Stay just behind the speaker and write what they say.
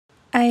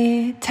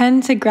I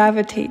tend to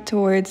gravitate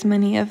towards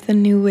many of the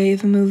new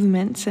wave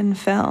movements in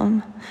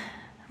film.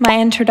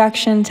 My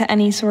introduction to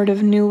any sort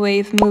of new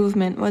wave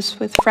movement was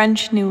with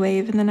French new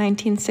wave in the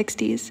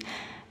 1960s,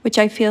 which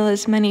I feel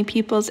is many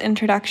people's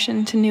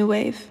introduction to new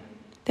wave.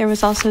 There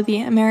was also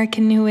the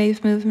American new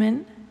wave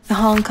movement, the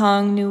Hong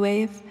Kong new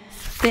wave,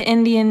 the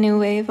Indian new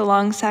wave,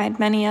 alongside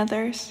many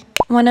others.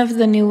 One of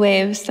the new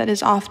waves that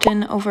is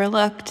often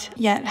overlooked,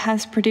 yet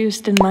has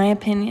produced, in my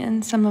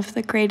opinion, some of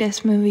the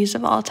greatest movies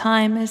of all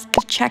time, is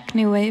the Czech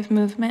new wave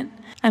movement.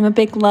 I'm a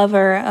big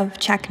lover of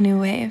Czech new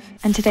wave,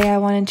 and today I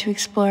wanted to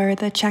explore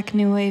the Czech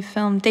new wave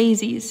film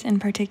Daisies in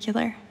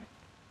particular.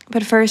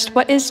 But first,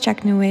 what is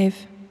Czech new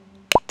wave?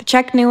 The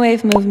Czech new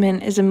wave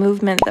movement is a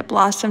movement that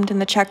blossomed in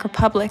the Czech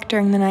Republic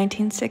during the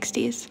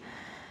 1960s.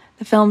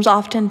 The films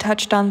often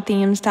touched on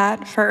themes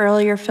that, for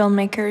earlier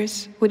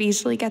filmmakers, would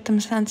easily get them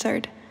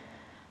censored.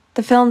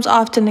 The films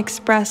often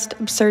expressed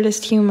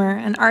absurdist humor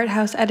and art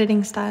house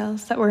editing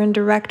styles that were in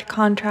direct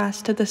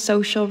contrast to the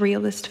social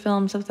realist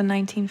films of the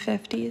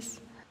 1950s.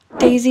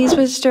 Daisies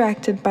was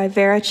directed by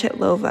Vera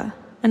Chytlova,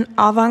 an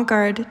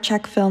avant-garde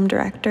Czech film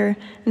director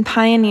and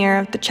pioneer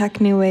of the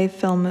Czech New Wave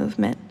film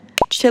movement.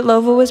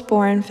 Chytlova was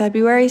born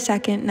February 2,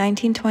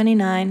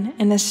 1929,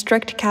 in a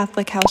strict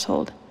Catholic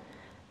household.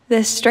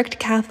 This strict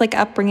Catholic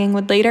upbringing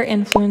would later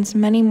influence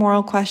many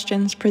moral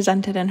questions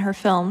presented in her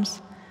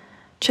films.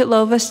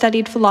 Chytlova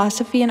studied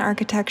philosophy and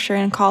architecture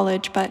in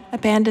college, but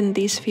abandoned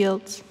these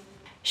fields.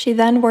 She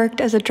then worked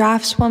as a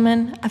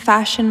draftswoman, a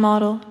fashion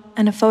model,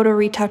 and a photo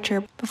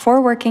retoucher before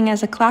working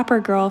as a clapper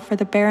girl for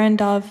the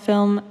Barrandov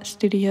Film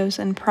Studios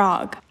in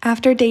Prague.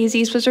 After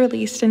Daisies was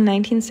released in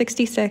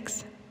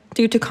 1966,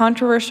 due to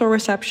controversial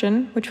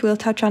reception, which we'll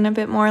touch on a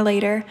bit more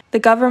later, the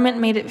government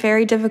made it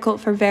very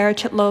difficult for Vera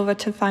Chytlova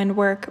to find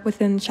work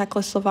within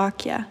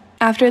Czechoslovakia.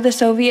 After the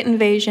Soviet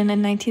invasion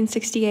in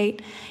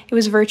 1968, it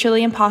was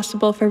virtually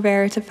impossible for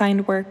Vera to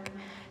find work,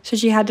 so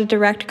she had to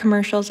direct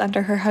commercials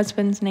under her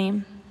husband's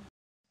name.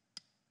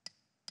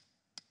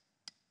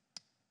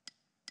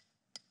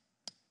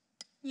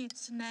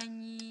 Nic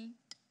není.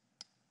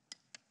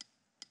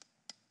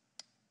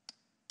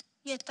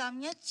 Je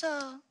tam něco?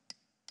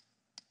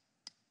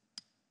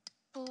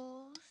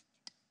 Pusť.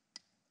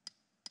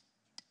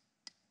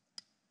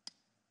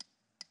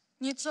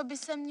 Něco by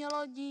se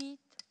mělo dít.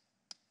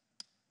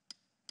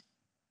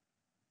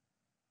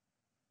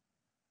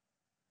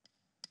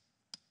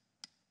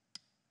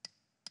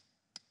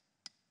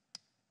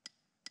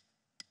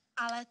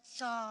 Ale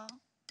co?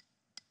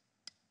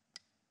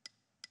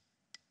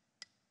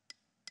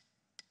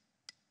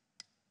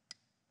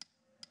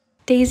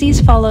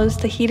 Daisies follows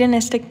the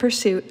hedonistic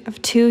pursuit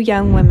of two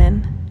young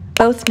women,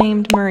 both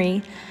named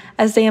Marie,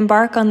 as they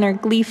embark on their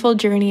gleeful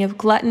journey of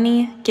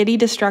gluttony, giddy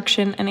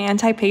destruction, and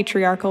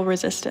anti-patriarchal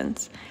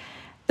resistance.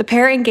 The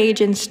pair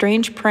engage in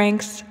strange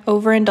pranks,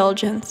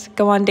 overindulgence,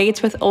 go on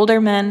dates with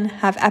older men,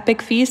 have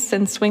epic feasts,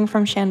 and swing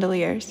from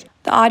chandeliers.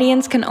 The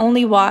audience can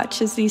only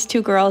watch as these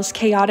two girls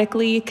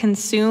chaotically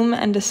consume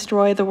and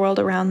destroy the world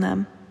around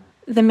them.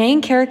 The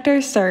main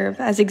characters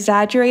serve as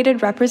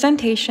exaggerated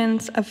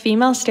representations of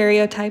female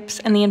stereotypes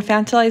and the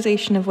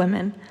infantilization of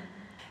women.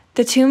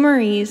 The two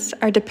Maries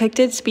are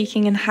depicted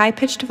speaking in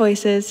high-pitched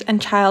voices and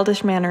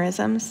childish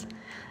mannerisms,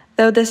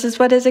 though this is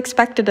what is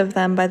expected of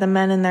them by the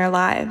men in their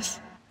lives.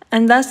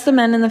 And thus the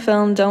men in the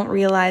film don't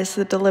realize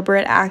the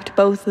deliberate act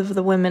both of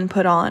the women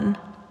put on.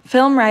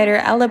 Film writer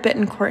Ella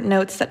Bittencourt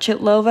notes that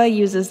Chytlova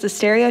uses the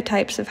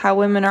stereotypes of how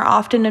women are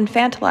often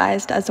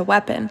infantilized as a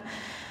weapon.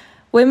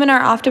 Women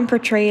are often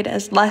portrayed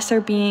as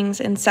lesser beings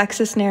in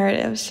sexist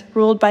narratives,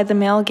 ruled by the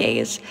male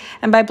gaze,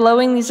 and by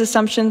blowing these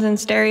assumptions and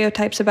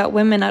stereotypes about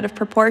women out of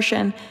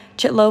proportion,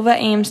 Chytlova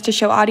aims to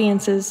show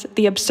audiences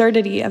the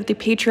absurdity of the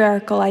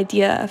patriarchal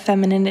idea of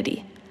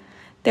femininity.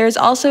 There is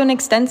also an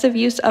extensive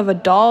use of a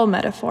doll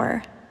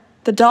metaphor.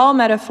 The doll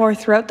metaphor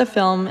throughout the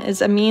film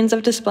is a means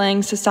of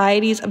displaying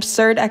society's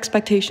absurd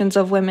expectations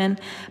of women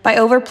by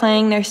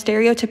overplaying their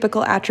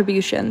stereotypical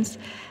attributions,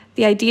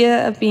 the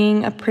idea of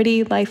being a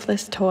pretty,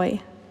 lifeless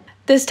toy.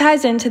 This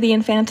ties into the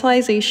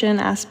infantilization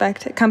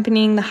aspect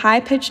accompanying the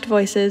high-pitched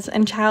voices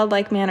and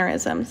childlike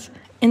mannerisms.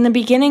 In the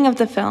beginning of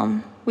the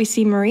film, we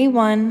see Marie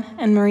 1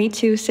 and Marie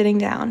 2 sitting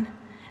down,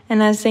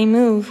 and as they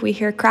move, we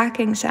hear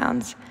cracking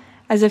sounds,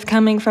 as if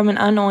coming from an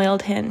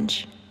unoiled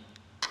hinge.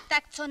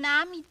 Tak co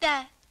nám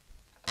jde?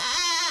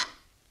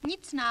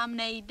 Nic nám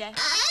nejde.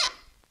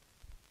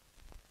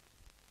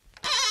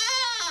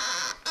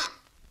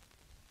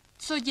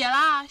 Co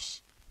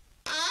děláš?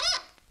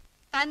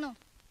 Panu,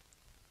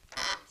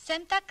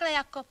 jsem takhle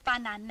jako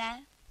pana,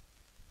 ne?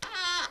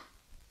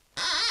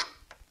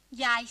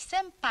 Já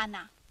jsem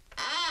pana.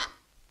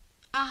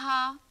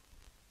 Aha.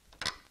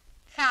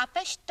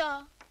 Chápeš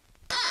to?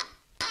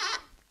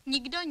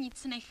 Nikdo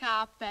nic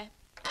nechápe.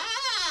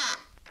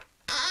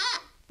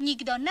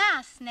 Nikdo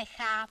nás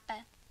nechápe.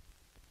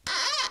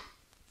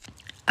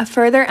 A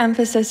further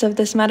emphasis of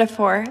this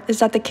metaphor is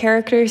that the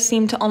characters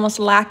seem to almost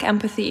lack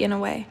empathy in a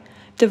way,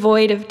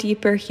 devoid of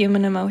deeper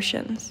human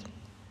emotions.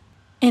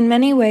 In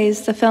many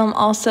ways, the film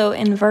also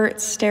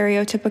inverts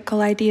stereotypical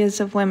ideas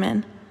of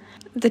women.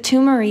 The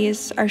two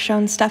Maries are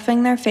shown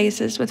stuffing their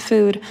faces with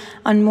food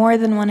on more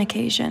than one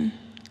occasion.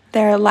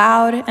 They are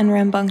loud and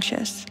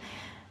rambunctious,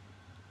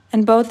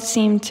 and both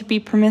seem to be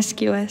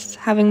promiscuous,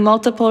 having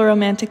multiple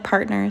romantic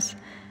partners,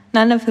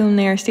 none of whom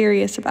they are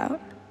serious about.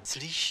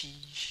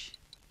 Slyšíš?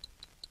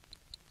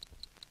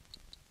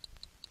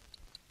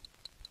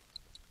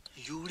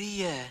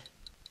 Julie,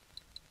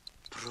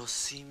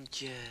 prosím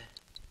tě,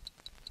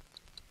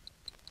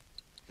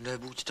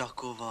 nebuď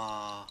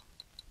taková.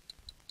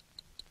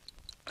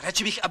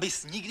 Radši bych,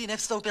 abys nikdy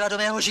nevstoupila do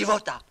mého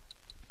života.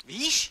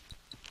 Víš?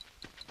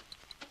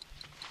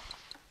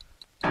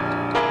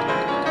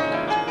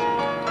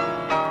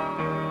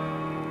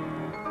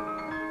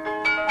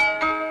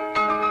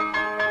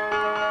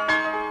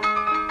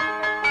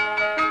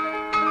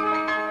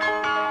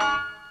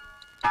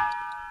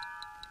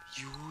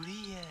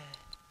 Julie.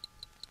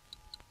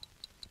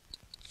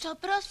 Co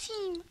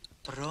prosím?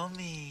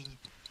 Promiň,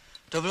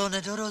 to bylo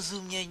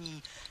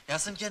nedorozumění. Já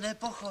jsem tě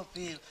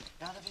nepochopil.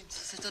 Já nevím, co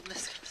se to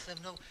dneska se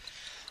mnou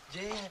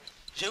děje.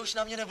 Že už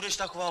na mě nebudeš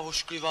taková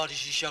ošklivá,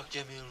 když víš, jak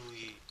tě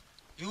miluji.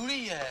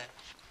 Julie.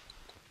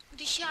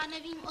 Když já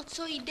nevím, o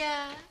co jde.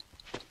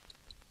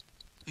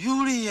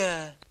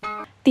 Julie.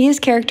 These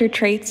character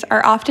traits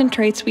are often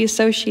traits we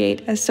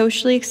associate as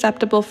socially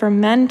acceptable for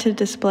men to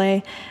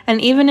display,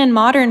 and even in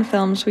modern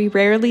films, we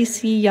rarely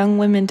see young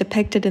women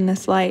depicted in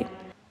this light.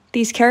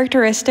 These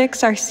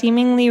characteristics are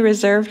seemingly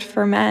reserved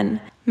for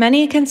men.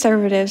 Many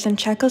conservatives in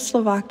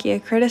Czechoslovakia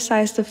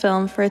criticized the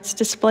film for its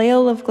display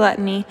of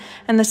gluttony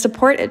and the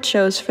support it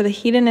shows for the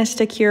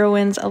hedonistic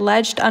heroine's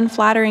alleged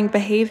unflattering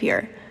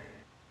behavior.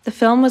 The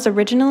film was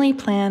originally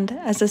planned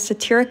as a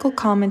satirical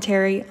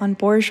commentary on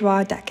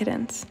bourgeois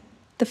decadence.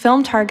 The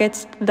film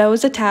targets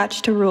those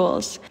attached to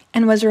rules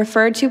and was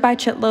referred to by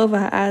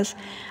Chitlova as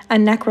a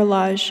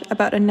necrologue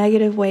about a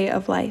negative way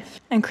of life,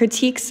 and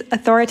critiques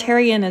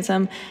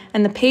authoritarianism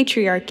and the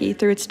patriarchy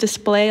through its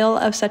display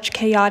of such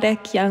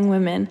chaotic young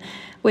women,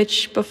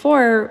 which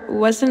before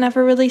wasn't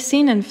ever really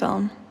seen in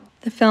film.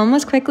 The film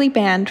was quickly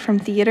banned from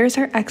theaters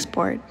or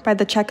export by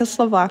the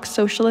Czechoslovak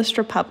Socialist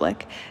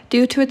Republic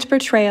due to its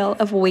portrayal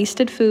of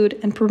wasted food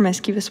and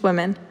promiscuous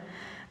women.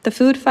 The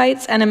food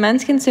fights and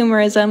immense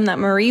consumerism that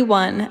Marie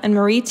I and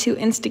Marie II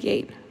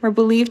instigate were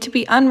believed to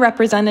be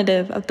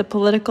unrepresentative of the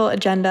political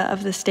agenda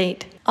of the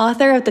state.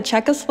 Author of the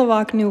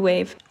Czechoslovak New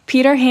Wave,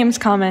 Peter Hames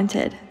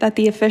commented that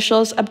the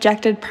officials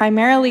objected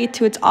primarily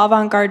to its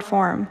avant-garde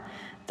form,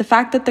 the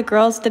fact that the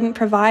girls didn't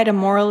provide a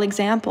moral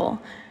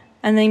example,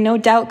 and they no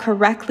doubt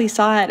correctly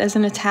saw it as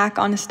an attack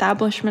on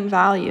establishment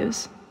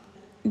values.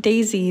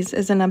 Daisies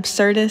is an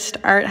absurdist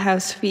art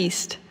house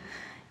feast.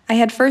 I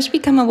had first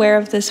become aware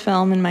of this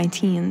film in my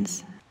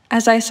teens,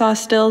 as I saw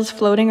stills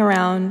floating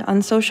around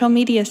on social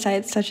media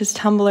sites such as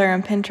Tumblr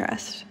and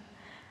Pinterest.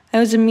 I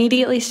was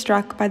immediately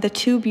struck by the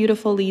two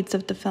beautiful leads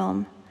of the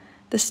film,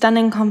 the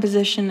stunning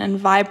composition and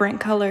vibrant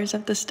colors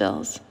of the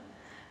stills.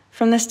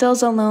 From the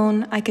stills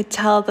alone, I could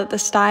tell that the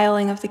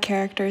styling of the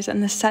characters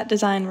and the set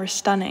design were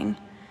stunning.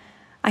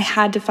 I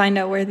had to find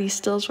out where these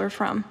stills were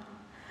from.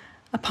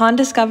 Upon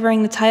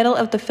discovering the title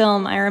of the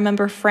film, I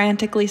remember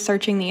frantically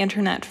searching the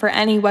internet for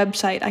any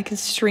website I could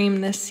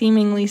stream this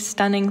seemingly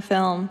stunning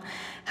film.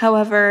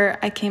 However,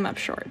 I came up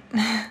short.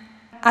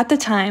 At the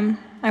time,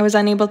 I was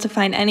unable to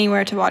find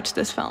anywhere to watch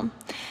this film,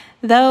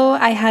 though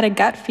I had a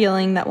gut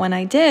feeling that when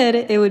I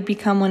did, it would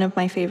become one of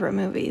my favorite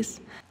movies.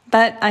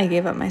 But I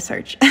gave up my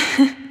search.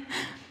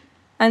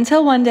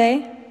 Until one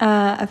day,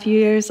 a few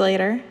years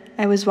later,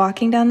 I was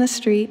walking down the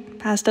street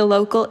past a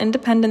local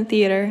independent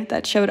theater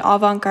that showed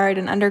avant-garde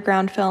and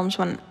underground films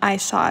when I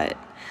saw it.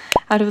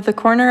 Out of the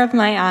corner of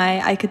my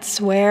eye, I could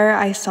swear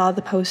I saw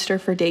the poster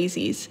for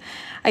Daisies.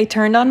 I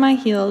turned on my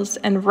heels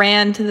and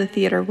ran to the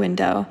theater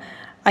window.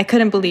 I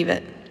couldn't believe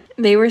it.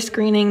 They were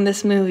screening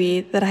this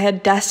movie that I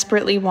had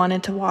desperately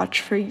wanted to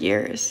watch for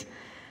years.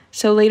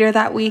 So later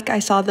that week, I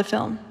saw the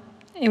film.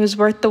 It was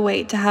worth the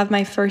wait to have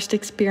my first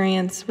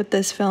experience with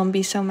this film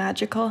be so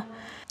magical.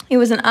 It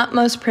was an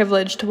utmost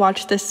privilege to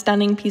watch this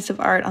stunning piece of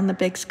art on the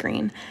big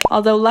screen,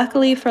 although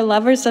luckily for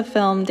lovers of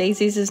film,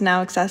 Daisies is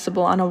now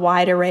accessible on a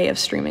wide array of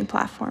streaming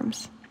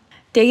platforms.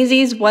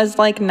 Daisies was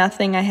like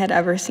nothing I had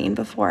ever seen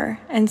before,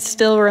 and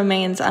still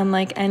remains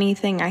unlike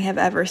anything I have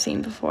ever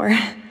seen before.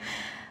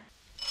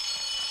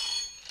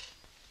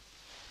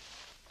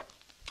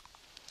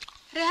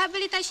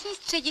 Rehabilitační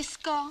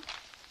středisko.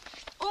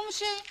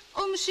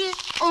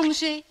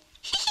 Umři.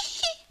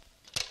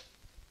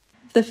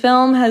 The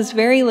film has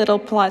very little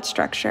plot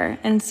structure,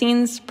 and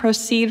scenes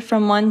proceed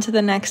from one to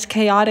the next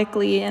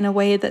chaotically in a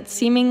way that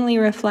seemingly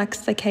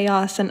reflects the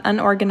chaos and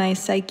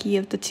unorganized psyche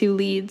of the two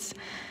leads.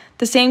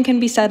 The same can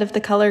be said of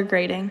the color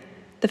grading.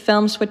 The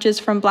film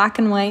switches from black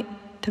and white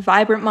to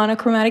vibrant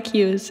monochromatic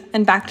hues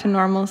and back to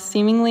normal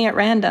seemingly at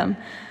random.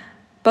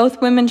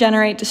 Both women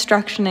generate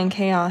destruction and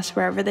chaos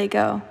wherever they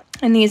go,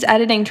 and these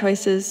editing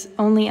choices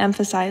only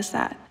emphasize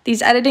that.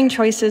 These editing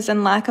choices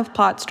and lack of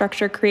plot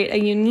structure create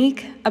a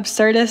unique,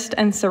 absurdist,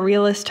 and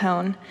surrealist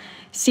tone.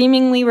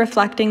 seemingly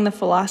reflecting the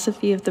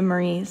philosophy of the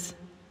Maries.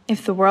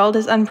 If the world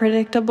is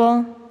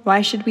unpredictable,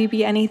 why should we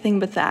be anything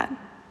but that?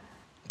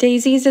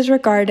 Daisies is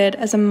regarded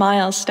as a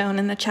milestone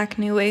in the Czech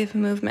New Wave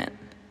movement.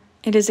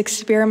 It is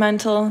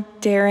experimental,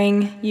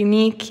 daring,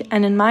 unique,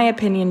 and in my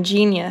opinion,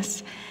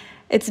 genius.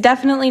 It's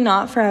definitely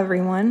not for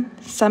everyone.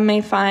 Some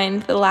may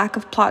find the lack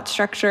of plot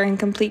structure and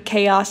complete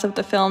chaos of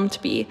the film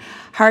to be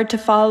hard to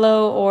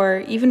follow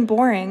or even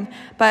boring,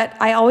 but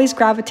I always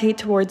gravitate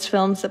towards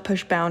films that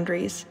push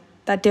boundaries,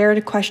 that dare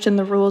to question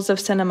the rules of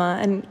cinema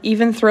and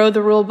even throw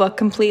the rule book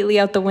completely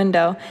out the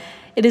window.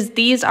 It is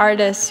these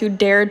artists who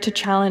dared to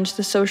challenge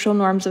the social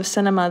norms of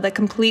cinema that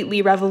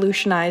completely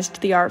revolutionized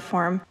the art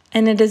form.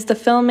 And it is the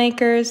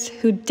filmmakers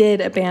who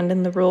did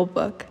abandon the rule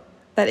book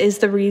that is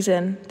the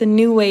reason the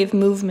new wave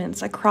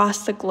movements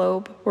across the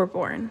globe were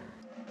born.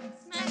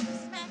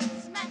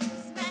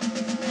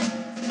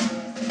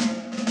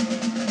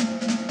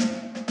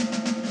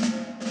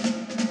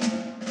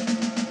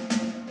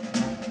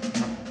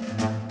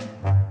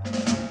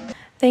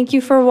 Thank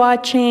you for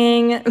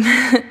watching.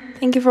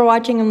 Thank you for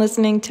watching and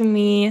listening to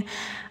me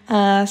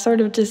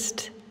sort of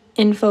just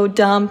info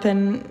dump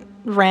and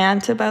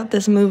rant about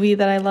this movie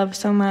that I love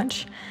so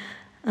much.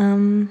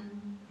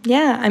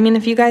 Yeah, I mean,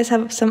 if you guys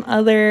have some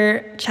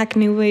other Czech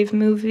New Wave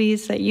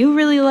movies that you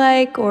really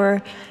like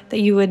or that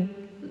you would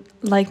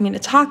like me to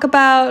talk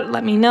about,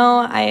 let me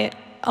know.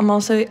 I'm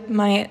also,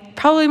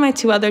 probably my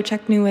two other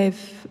Czech New Wave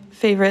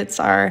favorites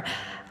are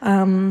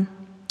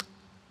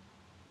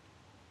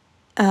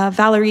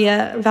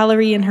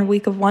Valerie and Her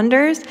Week of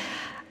Wonders,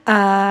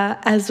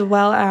 as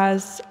well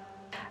as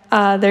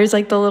there's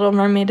like the Little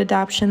Mermaid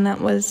adaptation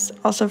that was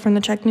also from the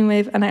Czech New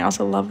Wave, and I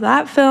also love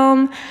that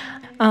film.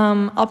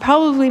 I'll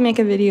probably make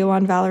a video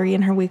on Valerie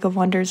and Her Week of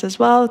Wonders as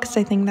well, because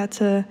I think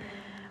that's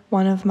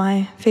one of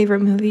my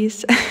favorite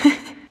movies.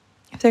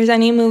 If there's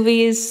any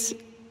movies,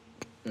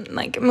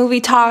 like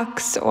movie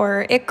talks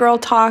or It Girl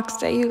talks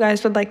that you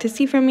guys would like to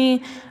see from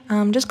me,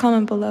 just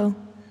comment below.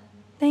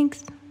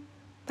 Thanks.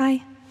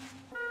 Bye.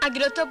 A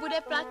kdo to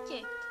bude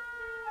platit?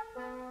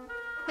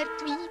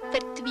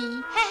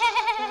 Mrtví.